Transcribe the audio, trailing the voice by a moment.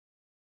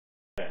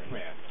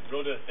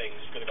rudder thing's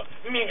just going to go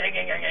and it's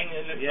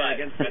yeah, like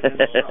against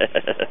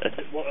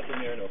water from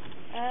near enough.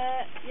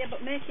 Yeah,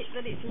 but make it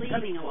that it's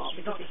leaning a lot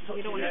because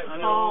you don't want it to Yeah,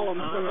 fall on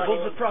somebody.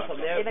 above the prop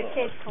on the If a outboard.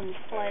 kid comes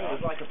playing,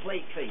 There's like a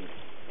plate thing.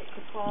 it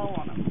could fall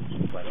on them.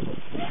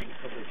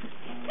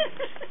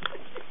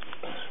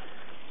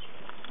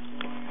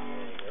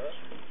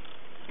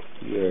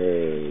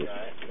 Yay.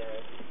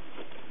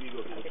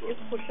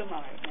 Just push them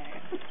out now.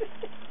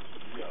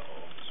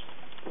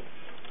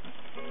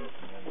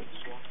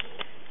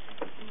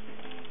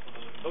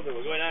 Okay,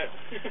 we're going out.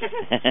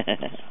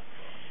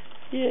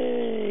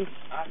 Yay.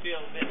 I feel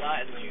a bit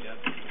lighter than you do.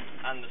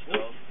 And the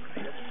stove.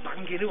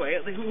 Banging away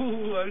at the I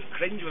was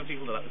cringe when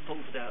people do that, the pull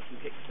starts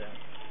and kick starts.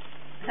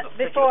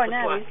 Before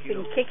now, he's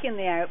been kicking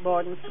the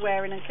outboard and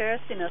swearing and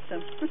cursing at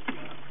them.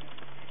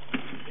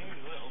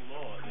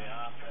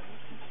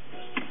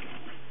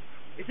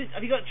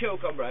 Have you got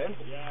choke on, Brian?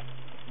 Yeah.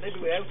 Maybe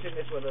we're out in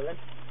this weather then.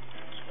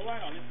 Oh,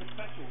 hang on, it's the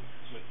petrol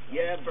switch.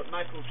 Yeah, but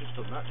Michael's just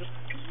done that. Just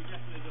You've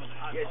definitely done it.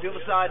 yeah, it's the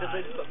other side of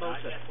the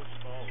motor. Yeah, push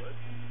forward.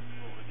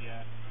 Forward,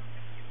 yeah.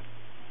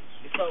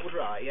 It's forward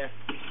right, yeah.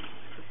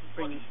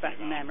 Brings back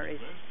memories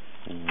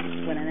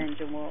when an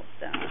engine won't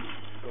start.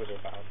 Good or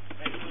bad?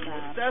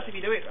 It starts if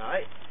you do it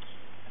right.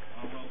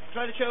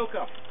 Try the choke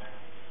off.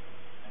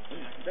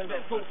 Then a bit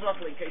of full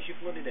throttle in case you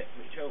flooded it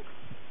with choke.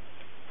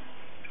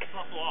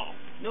 Throttle off?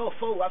 No,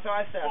 full, that's how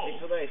I started.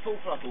 Full? So there, full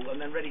throttle and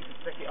then ready to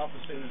take it off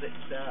as soon as it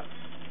starts.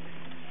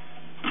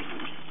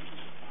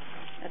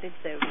 I did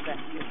say it was best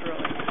to throw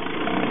it.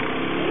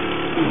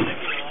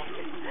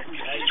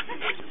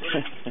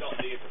 Got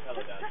the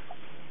propeller down.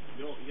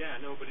 No, yeah,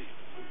 no, but it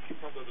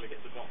probably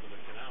gets the bottom of the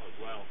canal as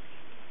well.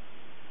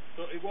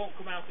 So it won't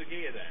come out of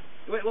gear then?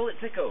 Wait, will it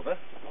tick over?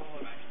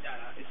 Oh,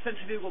 right, It's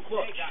centrifugal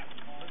clutch.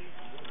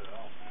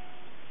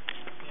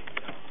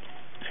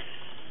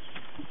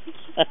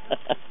 I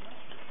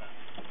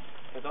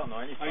don't know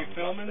anything. Are you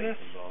filming this?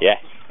 Yeah.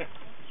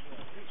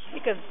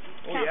 Because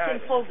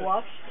Captain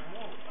Pugwash.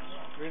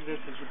 This is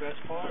the best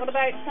part. What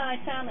about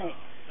Titanic?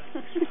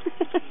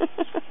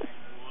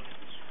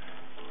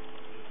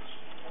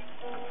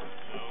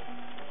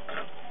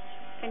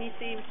 Can you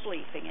see him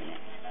sleeping in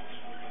it?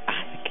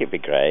 I think it'd be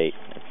great.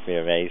 It'd be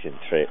an amazing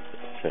trip.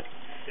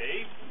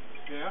 Steve?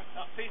 Yeah?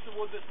 That piece of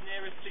wood that's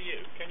nearest to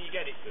you, can you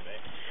get it to me?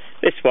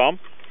 This one?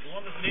 The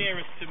one that's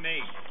nearest to me.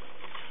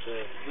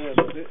 The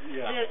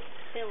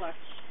tiller.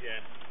 Yeah.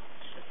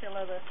 The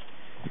tiller that...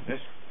 Yes.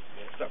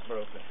 That's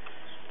broken.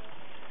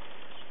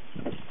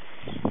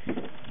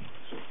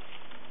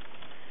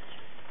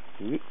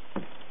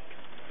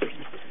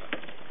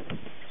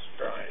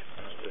 Right.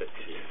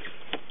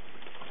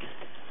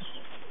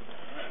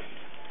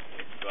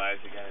 Drives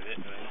again, is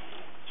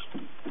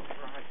it?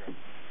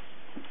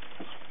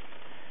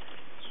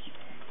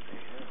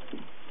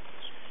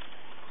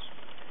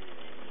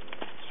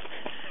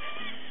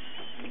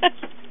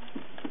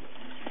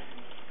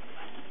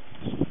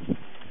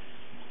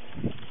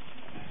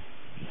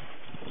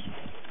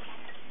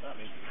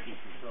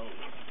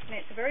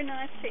 It's a very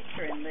nice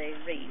picture in the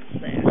reeds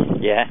there.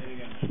 Yeah.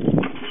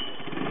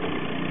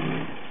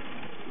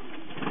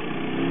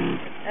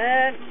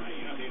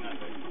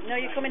 No,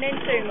 you're coming in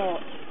too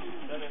much.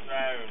 Turn it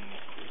round.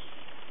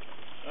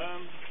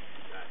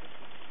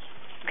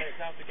 It's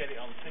hard to get it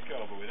on tick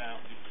over without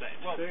just saying.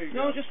 Well,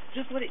 no, just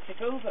let it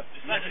tick over.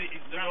 just let it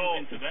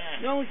round into there.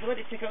 No, if you let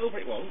it tick over,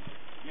 it won't.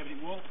 Yeah, but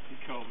it won't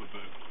tick over,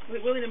 but. Well,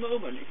 it will in a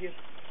moment if you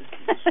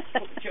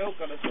put the choke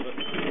on it.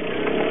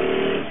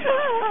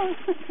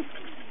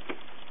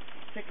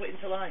 Tickle it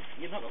into life.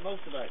 You've not got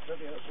motorbikes, have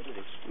you? That's what it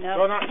is. No.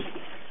 Go on,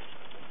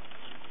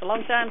 It's a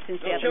long time since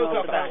you had a choke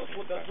off,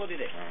 motorbike. that's what it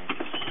is.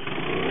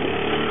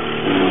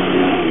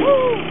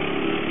 Oh!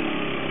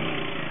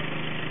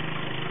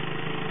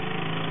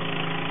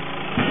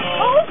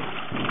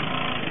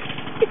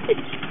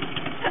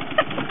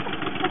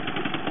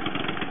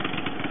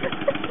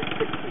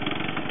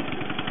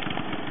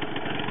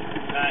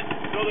 Right,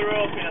 throw the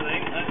rope in, I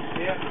think.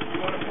 Yeah, you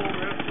want to pull the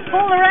rest of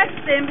Pull the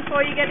rest in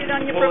before you get it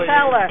on your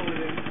propeller.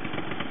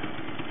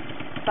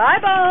 Bye-bye.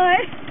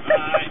 Bye.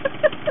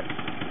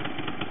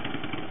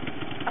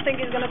 I think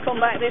he's going to come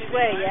back this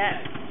way, yeah.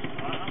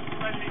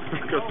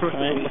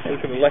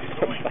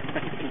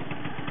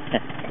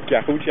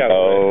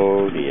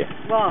 Oh dear.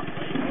 What?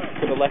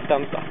 To the left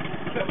hand side.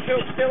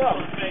 Choke's still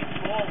on.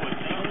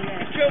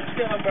 Is choke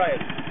still on, Brian?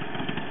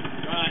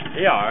 Right.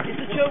 Yeah. Is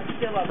the choke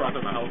still on?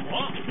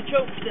 What? Is the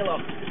choke still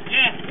on?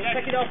 Yeah.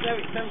 Take it off now,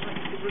 it sounds like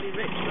it's really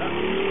rich, that.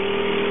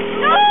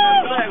 No!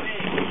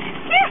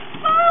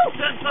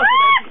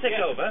 Take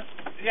over.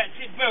 Yeah,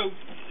 boot.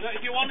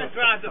 If you want to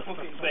drive the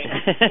fucking thing,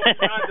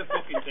 drive the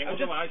fucking thing.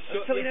 Otherwise,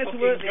 shut telling your you how to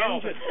fucking work the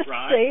gob, engine.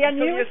 right? See, I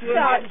knew it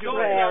started Don't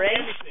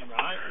swearing. anything,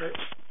 right? And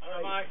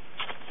I might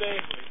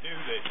safely do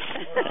this.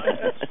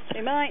 Alright. He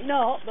might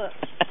not, but...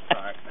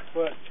 Right.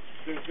 But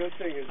the good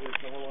thing is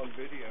it's all on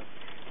video.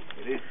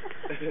 It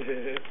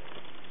is.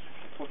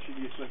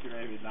 Pushing you slipping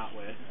maybe that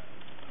way.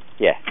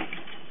 Yeah.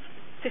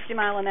 50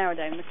 mile an hour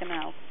down the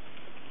canal.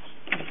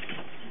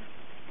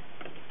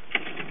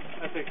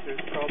 I think there's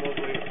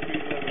probably a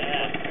speed limit.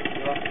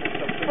 4.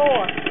 4,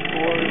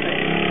 is it?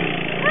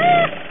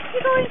 Ah,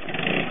 you're going.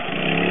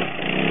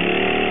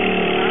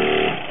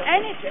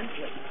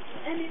 Gently.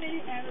 Any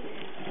minute now.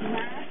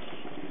 Nah.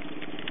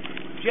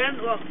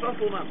 Gentle on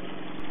throttle, man.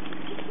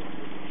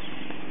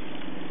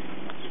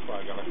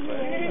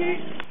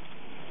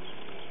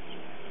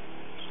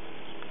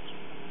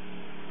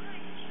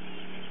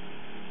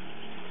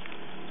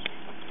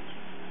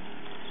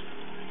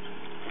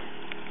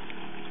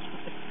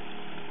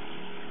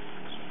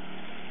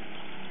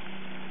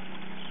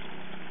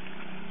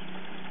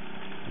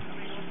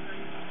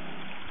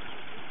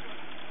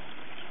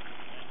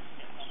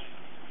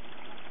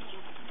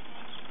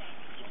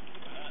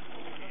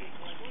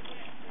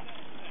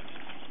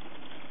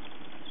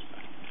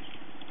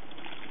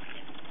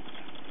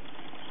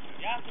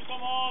 You have to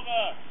come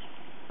over.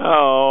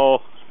 Oh.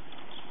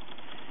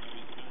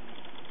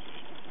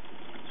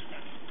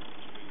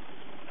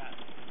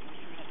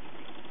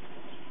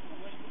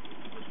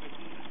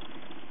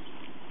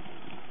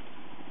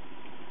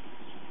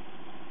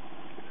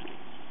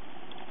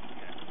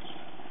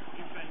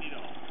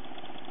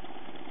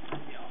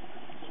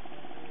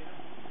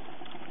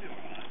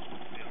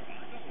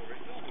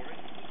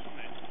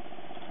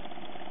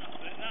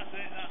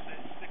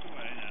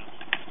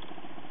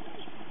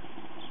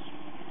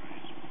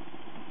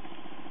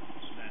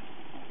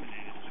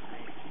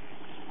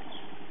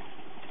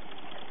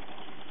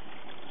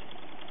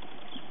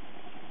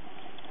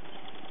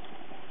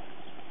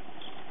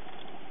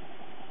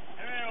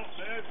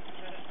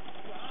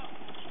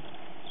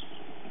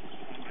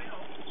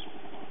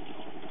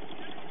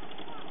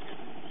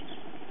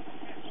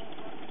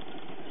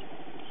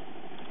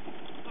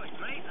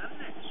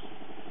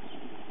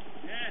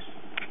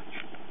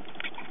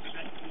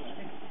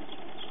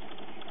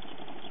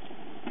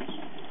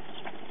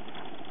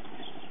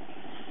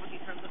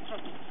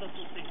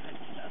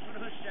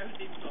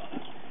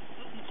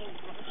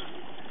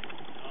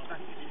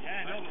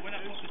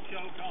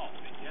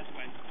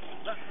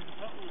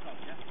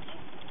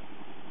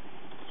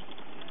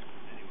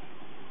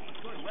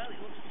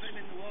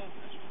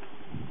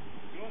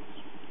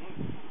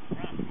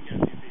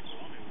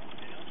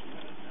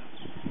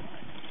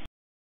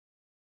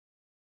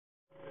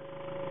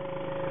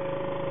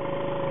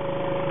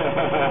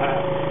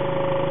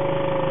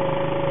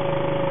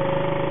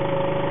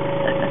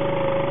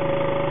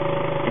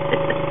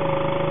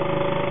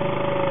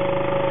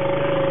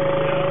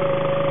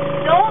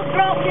 Don't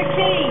drop your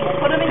keys.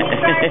 Put them in your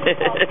trousers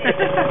pocket.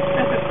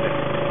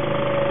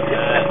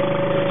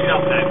 Switch it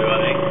off now, do I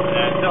think?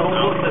 No,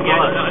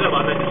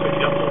 I meant to switch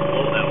it off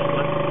all now, wasn't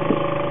I?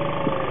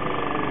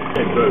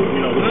 But,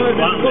 you know, the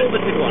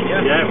culverted one,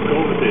 yeah? Yeah,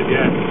 culverted,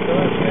 yeah.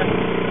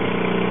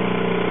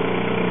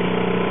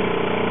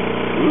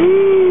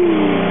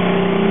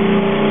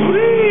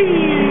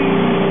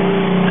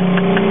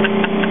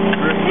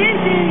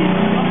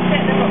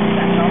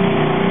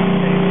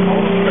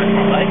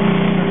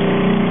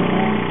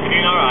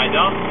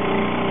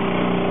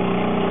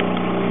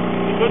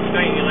 Good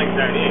straighten your legs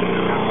down here, you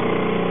know.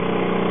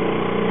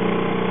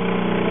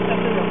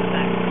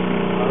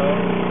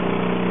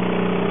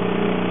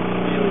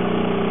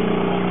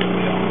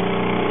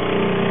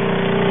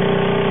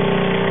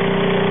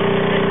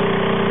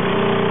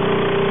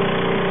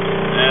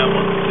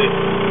 What's this?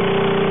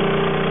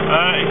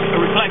 It's a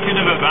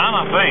reflection of a van,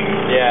 I think.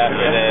 Yeah,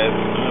 it is.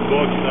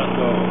 Unfortunately, that's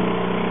all.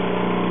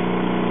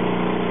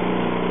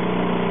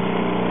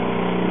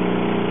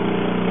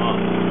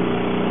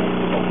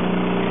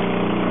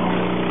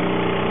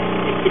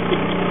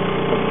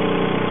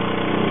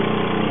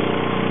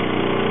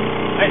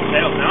 It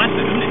sails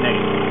nicely, doesn't it, Nate?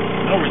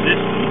 No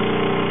resistance.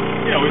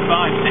 You know, with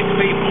 5,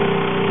 6 people.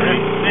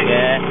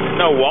 Yeah, there's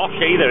no wash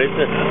either, is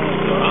there?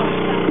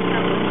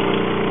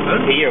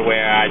 Here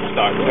where I'd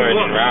start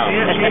turning around.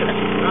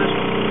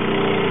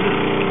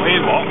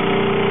 Weird what?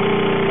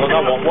 Well,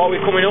 not what are we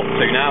coming up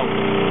to now?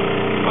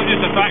 Well,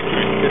 just a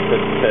factory. Just a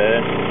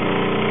turn.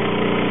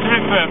 Turn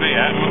it for a bit,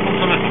 yeah. We'll come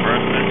to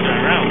Littleborough and then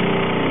turn around.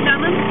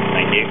 Salmon?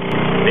 Thank you.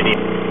 Video.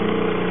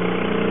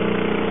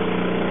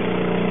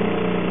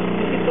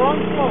 If you go on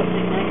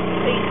floating like a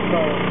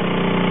speedboat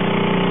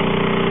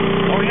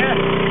Oh, yeah.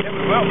 Yeah,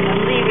 we will.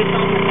 and leave it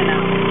on the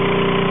canal.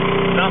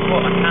 That's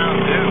what I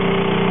can't do.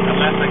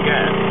 Unless I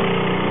get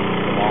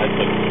The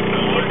license.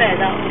 You pay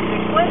that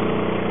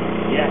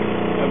 £100. yeah.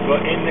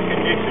 But in the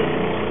conditions,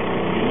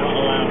 you're not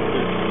allowed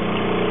to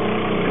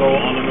go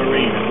on a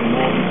marina for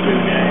more than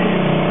 2 days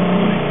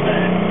when it's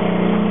there.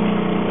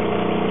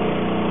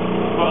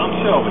 But I'm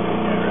sure we can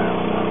get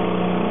around that.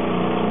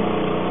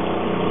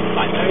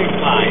 Like very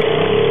fine.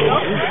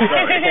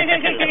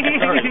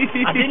 Sorry.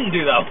 I didn't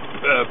do that on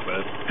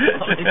purpose.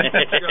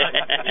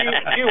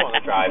 you want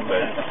to try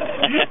first?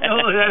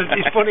 No,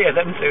 it's funnier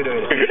them two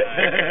doing it.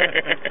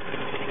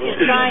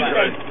 Try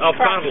to Oh,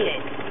 crash paddle. it.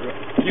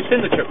 You've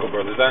seen the Chuckle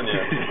Brothers, haven't you?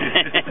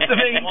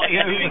 What are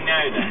you doing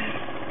now then?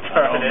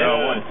 I don't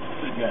know.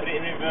 Put it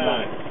in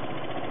reverse.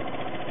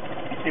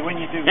 You see, when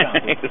you do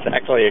that...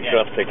 Exactly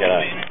across the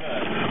canal. Put it in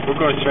reverse. We're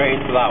going straight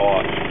into that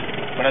one.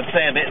 But I'd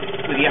say a bit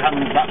with your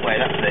hands that way,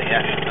 that's it,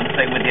 yeah. And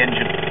same with the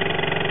engine.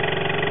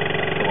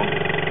 That's the one.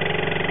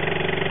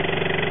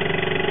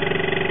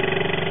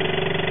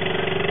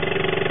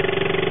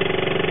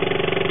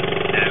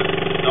 Now,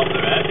 stop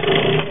the rest.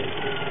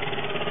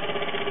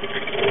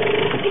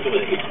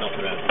 Stop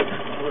the rest.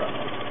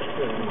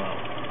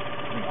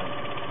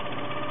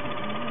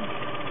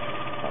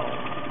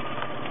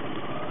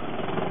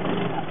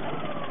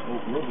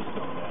 Rubber's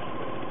still there.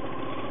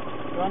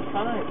 You're on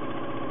 5.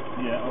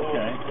 Yeah,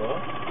 okay. Go.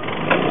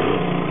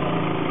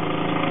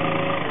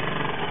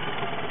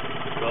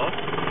 Got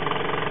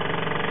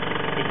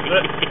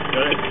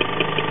it.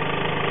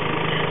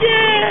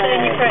 Yeah!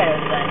 Saying your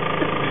prayers then.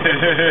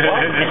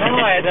 What? No,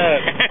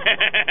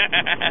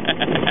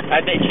 I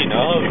had itchy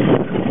nose.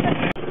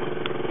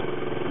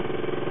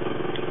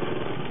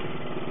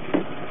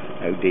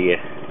 Oh dear.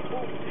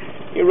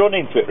 You run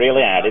into it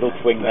really hard, it'll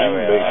swing round.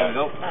 There we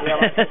go.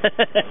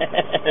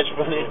 It's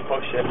funny,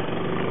 push it.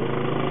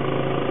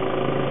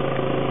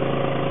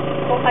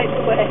 Quite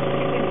the way.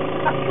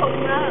 That's gone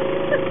round.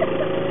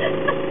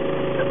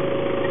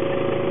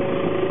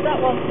 That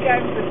one's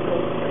going for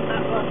some, and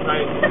that one.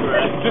 Right,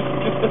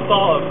 just the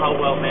thought of how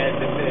well made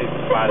this is,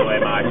 by the way,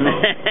 Michael.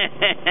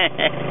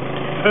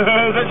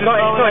 It's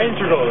not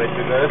integral, this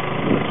is it?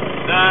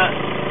 Nah.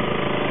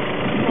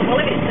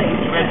 Well, if it's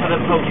these. Wait for the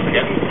post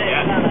again.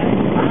 Yeah.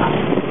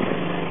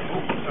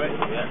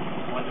 Yeah.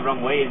 Went the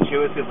wrong way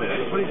intuitively.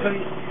 I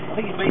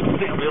think it's made to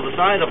fit on the other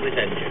side of this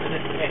engine, isn't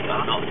it?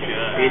 I'm not sure.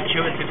 The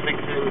intuitive thing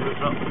to do with the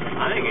front.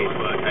 I think it's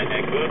worked out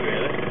there good,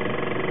 really.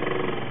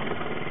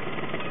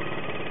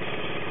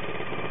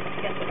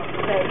 Guess I'm not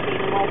prepared to see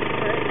them all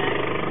for it now.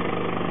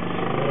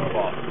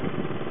 What?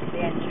 The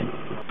engine.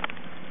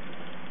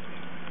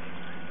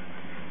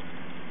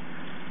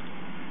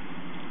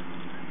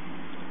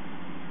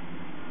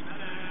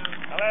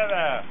 Hello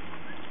there.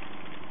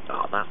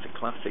 Oh, that's a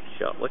classic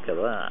shot, look at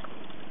that.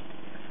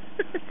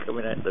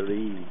 Coming out the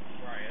reed.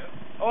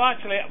 Oh,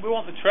 actually, we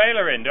want the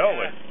trailer in, don't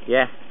we?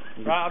 Yeah.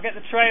 Right, I'll get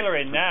the trailer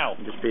in now.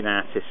 I'm just being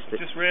artistic.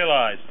 Just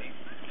realised.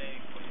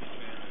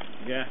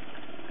 Yeah.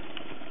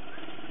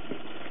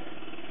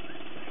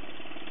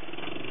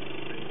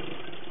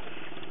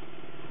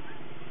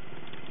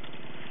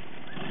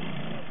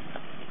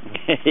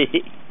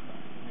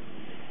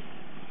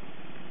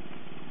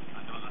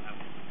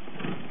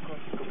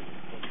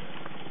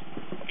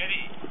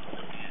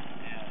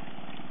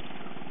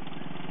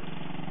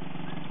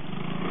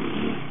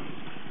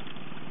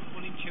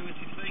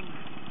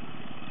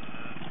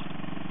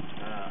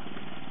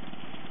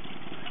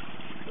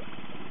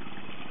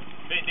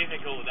 Bit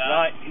difficult, that.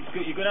 Right,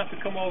 you're going to have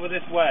to come over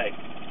this way.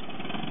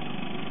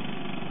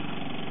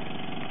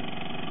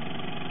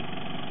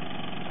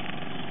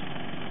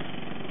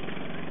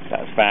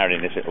 That's far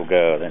in if it'll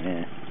go then,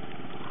 yeah.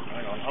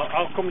 Hang on,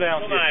 I'll come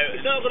down to you.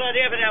 It's not a good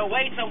idea having our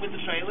weight on with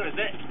the trailer, is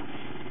it?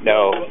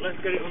 No. But let's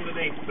get it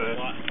underneath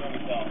first. I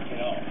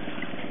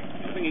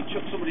think you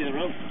chuck somebody in the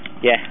road.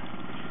 Yeah.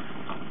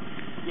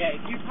 Yeah,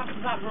 if you pass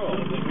that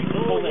road, then we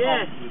can pull it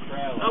yeah. onto the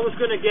trailer. I was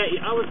gonna get you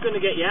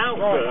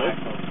out Right,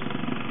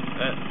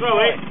 first.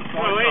 throw it.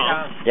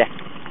 Yeah.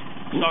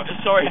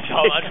 Sorry,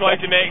 Tom. I just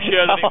wanted to make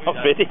sure that it was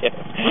video.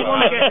 I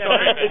want to get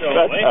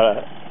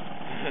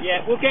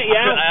Yeah, we'll get you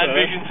out I had first.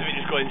 visions of it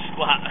just going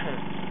splat.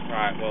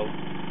 Right, well,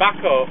 back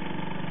up.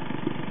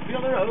 You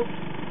got the rope?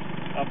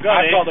 I've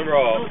got the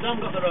rope. No,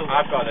 Dom got the rope.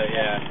 I've got it,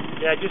 yeah.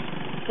 Yeah, just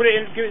put it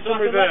in, give it So some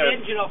I can let the reverb.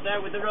 engine off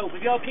there with the rope.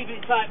 If you're keeping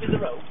it tight with the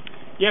rope.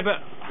 Yeah,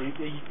 but he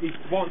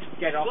wants to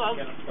get off.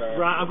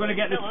 Right, I'm gonna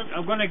get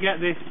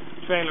this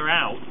trailer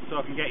out so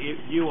I can get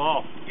you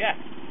off. Yeah.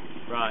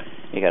 Right.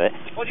 You got it?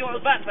 What do you want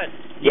the back then?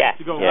 Yeah.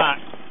 To go yeah. back.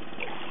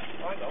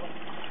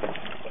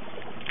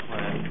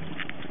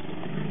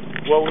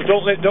 Well,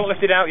 don't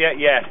lift it out yet.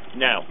 Yeah.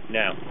 Now, that's it.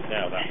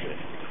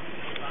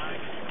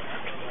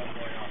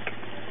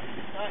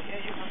 Right, yeah,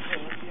 you can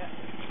do it, yeah.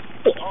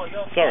 Oh,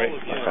 you're Sorry.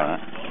 forward, That's yeah. right.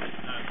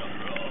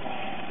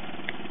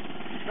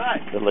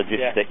 Right. The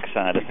logistics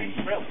side of things.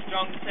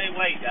 Strong to say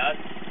weight, Dad?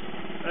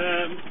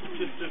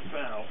 Just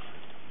about. Do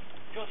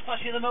you want to pass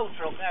you the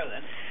motor up now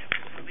then?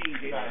 It'll be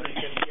easy.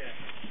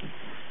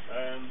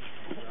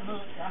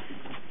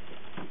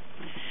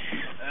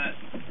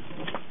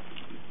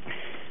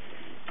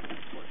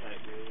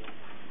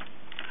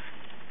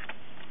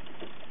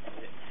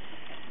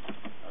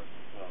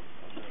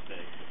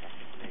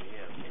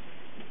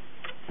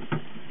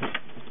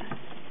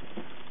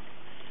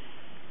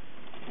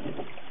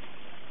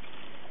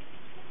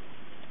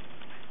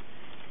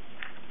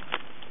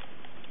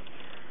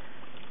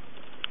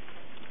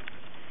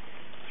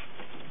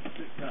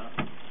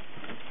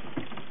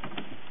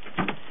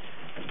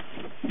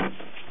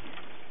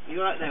 You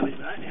alright there with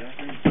that? Yeah, I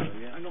think so,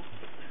 yeah. Hang on.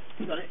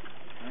 You got it?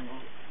 Hang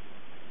on.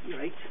 You're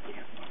right.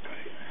 Yeah, I've got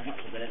it. I'm not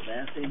a bit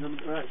there, seeing on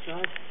the right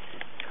side.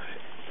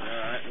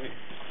 Alright,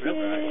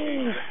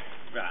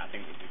 right, I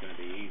think this is going to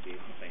be easy,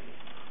 I think.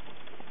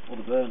 Well,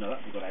 the burner,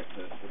 that we got out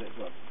first with it as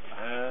well.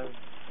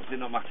 Does it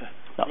not matter?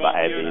 Not that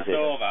heavy, is it?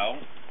 Out.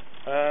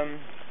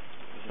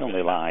 It's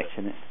only light,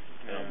 isn't it?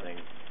 I don't think.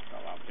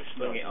 Just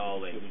swing it all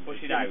in.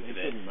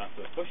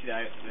 it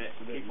out a bit.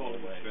 Keep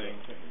holding the string.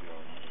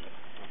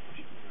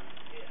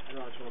 I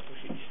know, I just want to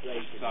push it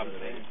straight.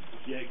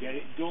 Yeah, get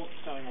it. Don't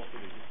tell him what to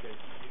do. Just get it.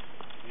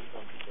 You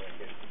concentrate and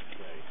get it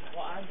straight.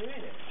 What, I'm doing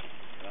it?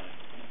 Right.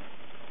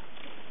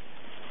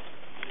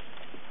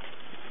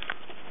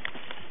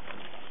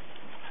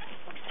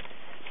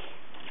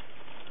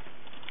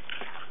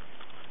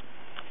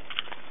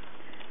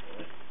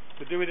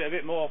 To do with it a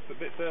bit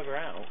further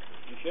out.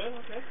 You sure?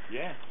 Okay.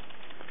 Yeah.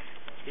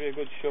 Give it a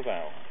good shove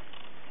out.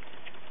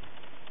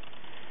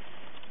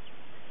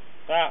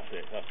 That's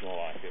it. That's more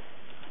like it.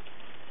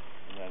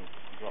 And then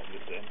drop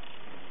this in.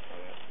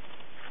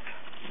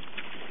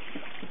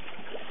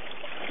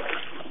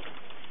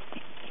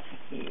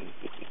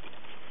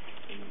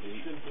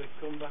 Simply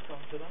come back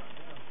onto that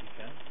now if you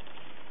can.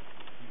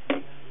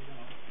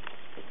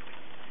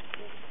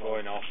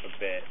 Going off a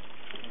bit.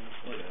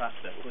 Put it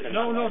faster.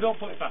 No, don't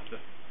put it faster.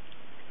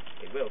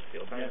 It will,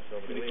 it'll bounce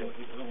over the wheel.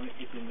 It'll only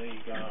hit in the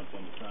guards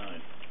on the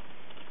side.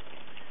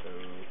 So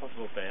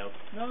Possible fail.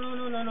 No,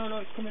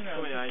 it's coming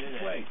round. Coming round,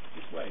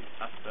 Just wait.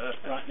 That's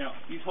perfect. Right, now,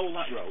 you hold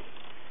that rope.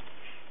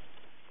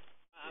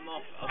 I'm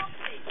off.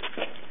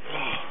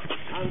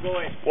 I'm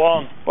going.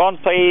 One,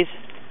 please.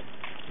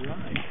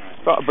 Right.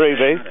 Got a brew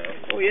boo.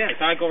 Oh yeah.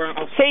 If I go around,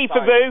 I'll Tea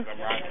for boo. I'm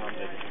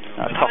right-handed.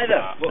 No, coffee.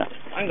 Either. Look,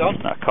 hang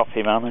on. Not a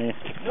coffee man, are you?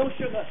 No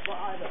sugar, but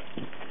either.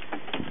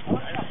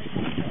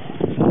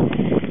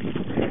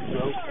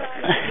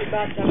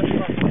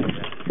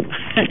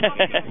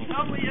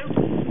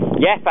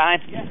 Yeah, fine.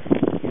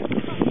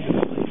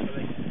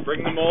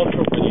 Bring the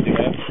motor up when you do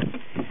it.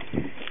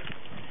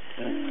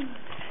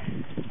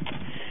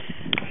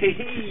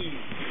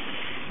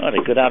 What a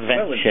good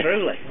adventure. Well and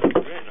truly.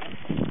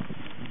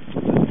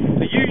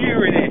 Are you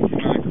urinating,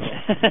 Michael?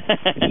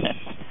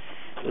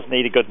 Just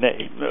need a good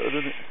name,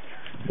 doesn't it?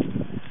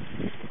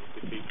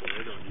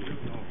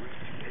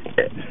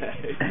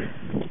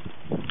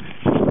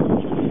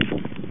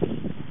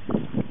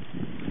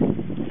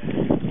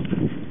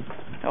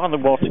 Oh, and the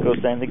water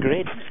goes down the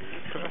grid.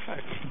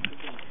 Perfect.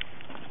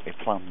 We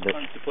planned it.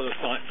 Time to put a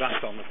slight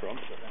back on the front.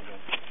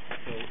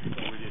 So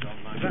we did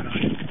on my side.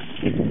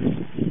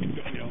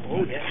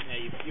 Oh yeah.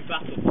 You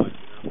battle points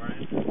now,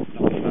 Brian.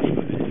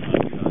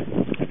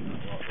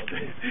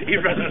 He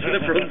ran to the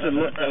front and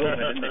looked over,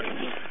 didn't he?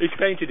 He's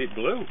painted it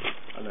blue.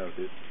 I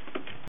noticed.